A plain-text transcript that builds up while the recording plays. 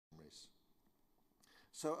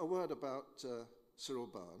So a word about Cyril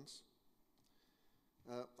Barnes.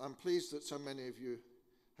 I'm pleased that so many of you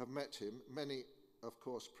have met him. Many, of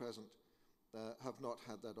course, present have not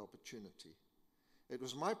had that opportunity. It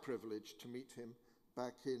was my privilege to meet him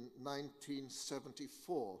back in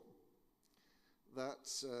 1974.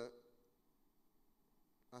 That's,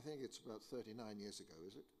 I think it's about 39 years ago,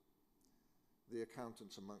 is it? The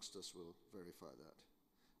accountants amongst us will verify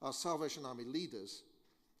that. Our Salvation Army leaders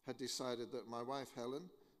had decided that my wife Helen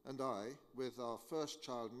and I, with our first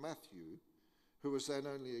child Matthew, who was then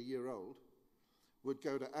only a year old, would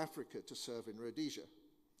go to Africa to serve in Rhodesia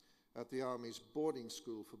at the Army's boarding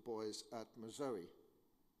school for boys at Missouri.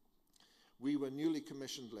 We were newly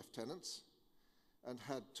commissioned lieutenants and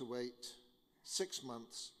had to wait 6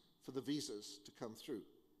 months for the visas to come through.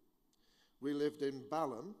 We lived in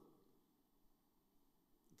Balham,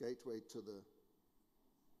 gateway to the,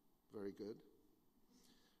 very good.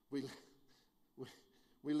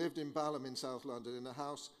 We lived in Balham in South London in a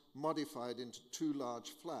house modified into 2 large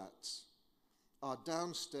flats. Our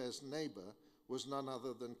downstairs neighbour was none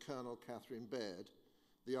other than Colonel Catherine Baird,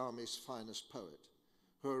 the Army's finest poet,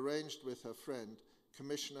 who arranged with her friend,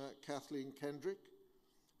 Commissioner Kathleen Kendrick,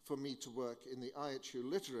 for me to work in the IHU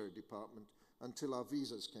literary department until our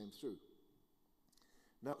visas came through.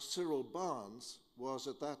 Now, Cyril Barnes was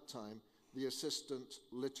at that time the assistant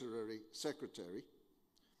literary secretary.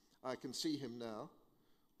 I can see him now,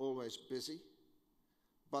 always busy,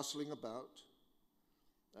 bustling about,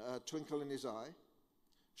 a twinkle in his eye,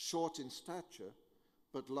 short in stature,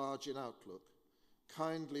 but large in outlook,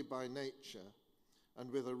 kindly by nature,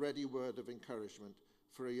 and with a ready word of encouragement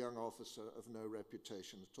for a young officer of no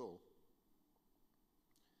reputation at all.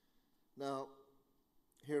 Now,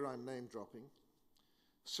 here I'm name-dropping.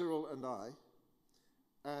 Cyril and I,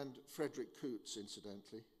 and Frederick Coots,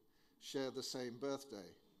 incidentally, share the same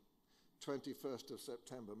birthday, 21st of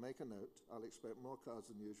September. Make a note. I'll expect more cards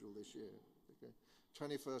than usual this year. Okay?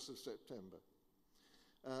 21st of September.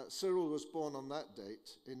 Cyril was born on that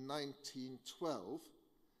date in 1912,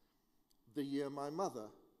 the year my mother,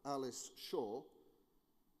 Alice Shaw,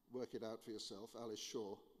 work it out for yourself, Alice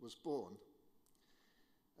Shaw, was born.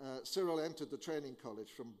 Cyril entered the training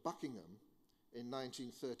college from Buckingham in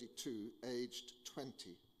 1932, aged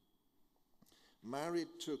 20.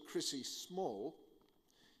 Married to Chrissy Small,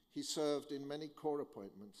 he served in many corps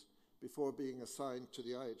appointments before being assigned to the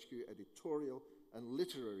IHQ editorial and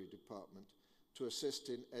literary department to assist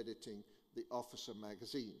in editing the Officer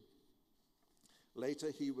magazine.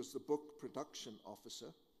 Later, he was the book production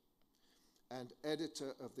officer and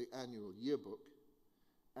editor of the annual yearbook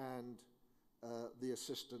and the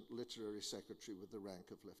assistant literary secretary with the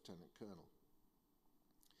rank of lieutenant colonel.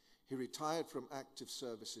 He retired from active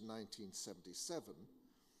service in 1977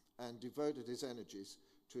 and devoted his energies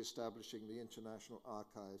to establishing the International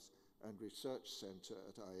Archives and Research Centre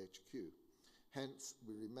at IHQ. Hence,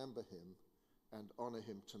 we remember him and honour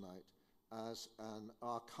him tonight as an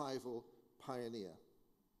archival pioneer.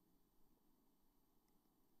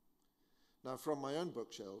 Now, from my own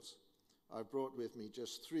bookshelves, I brought with me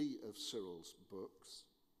just 3 of Cyril's books.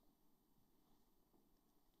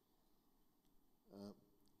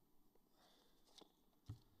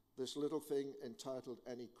 This little thing entitled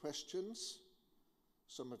Any Questions,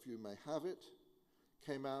 some of you may have it,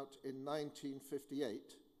 came out in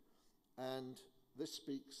 1958, and this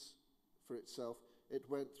speaks for itself. It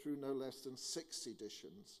went through no less than 6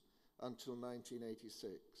 editions until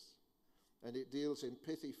 1986, and it deals in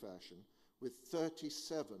pithy fashion with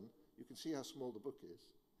 37, you can see how small the book is,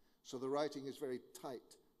 so the writing is very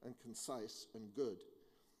tight and concise and good.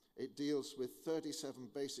 It deals with 37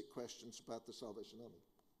 basic questions about the Salvation Army.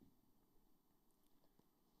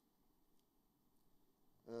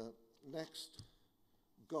 Next,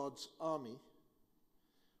 God's Army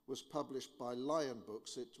was published by Lion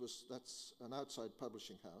Books. That's an outside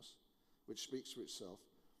publishing house, which speaks for itself,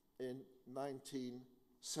 in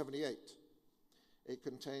 1978. It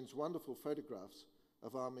contains wonderful photographs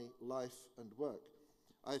of Army life and work.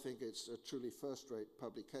 I think it's a truly first-rate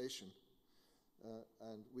publication,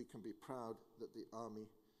 and we can be proud that the Army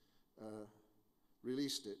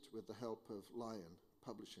released it with the help of Lion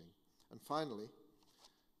Publishing. And finally,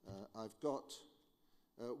 I've got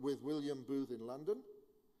with William Booth in London,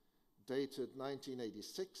 dated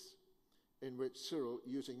 1986, in which Cyril,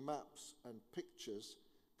 using maps and pictures,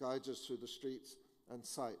 guides us through the streets and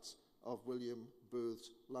sights of William Booth's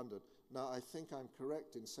London. Now, I think I'm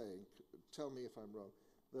correct in saying, tell me if I'm wrong,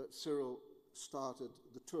 that Cyril started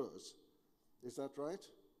the tours. Is that right?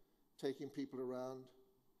 Taking people around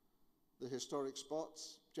the historic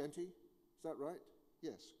spots. Genty, is that right?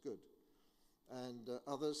 Yes, good. And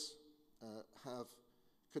others have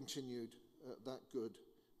continued that good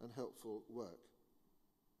and helpful work.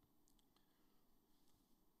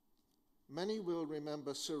 Many will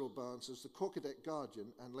remember Cyril Barnes as the Corcadec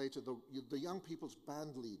Guardian and later the young people's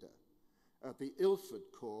band leader at the Ilford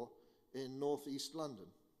Corps in northeast London.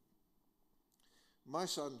 My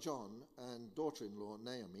son John and daughter-in-law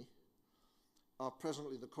Naomi are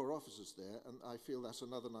presently the corps officers there, and I feel that's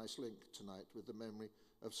another nice link tonight with the memory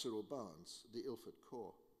of Cyril Barnes, the Ilford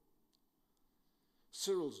Corps.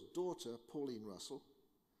 Cyril's daughter, Pauline Russell,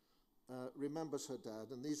 remembers her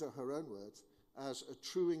dad, and these are her own words, as a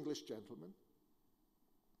true English gentleman,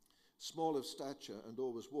 small of stature and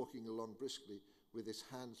always walking along briskly with his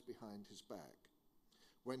hands behind his back.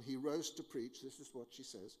 When he rose to preach, this is what she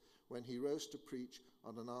says, when he rose to preach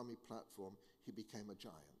on an army platform, he became a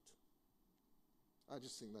giant. I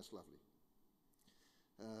just think that's lovely.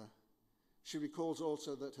 She recalls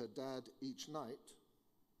also that her dad each night,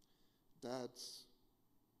 dads,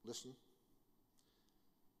 listen,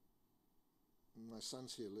 my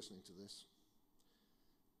son's here listening to this.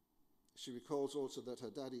 She recalls also that her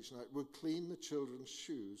dad each night would clean the children's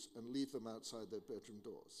shoes and leave them outside their bedroom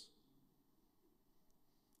doors,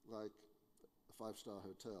 like a five-star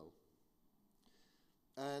hotel.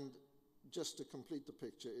 And just to complete the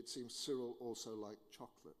picture, it seems Cyril also liked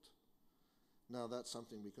chocolate. Now that's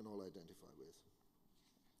something we can all identify with.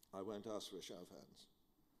 I won't ask for a show of hands.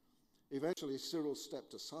 Eventually, Cyril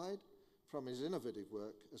stepped aside from his innovative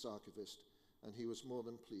work as archivist, and he was more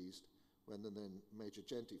than pleased when the then Major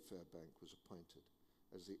Genty Fairbank was appointed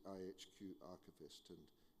as the IHQ archivist, and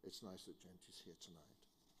it's nice that Genty's here tonight.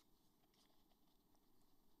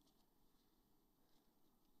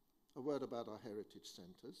 A word about our heritage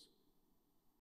centres.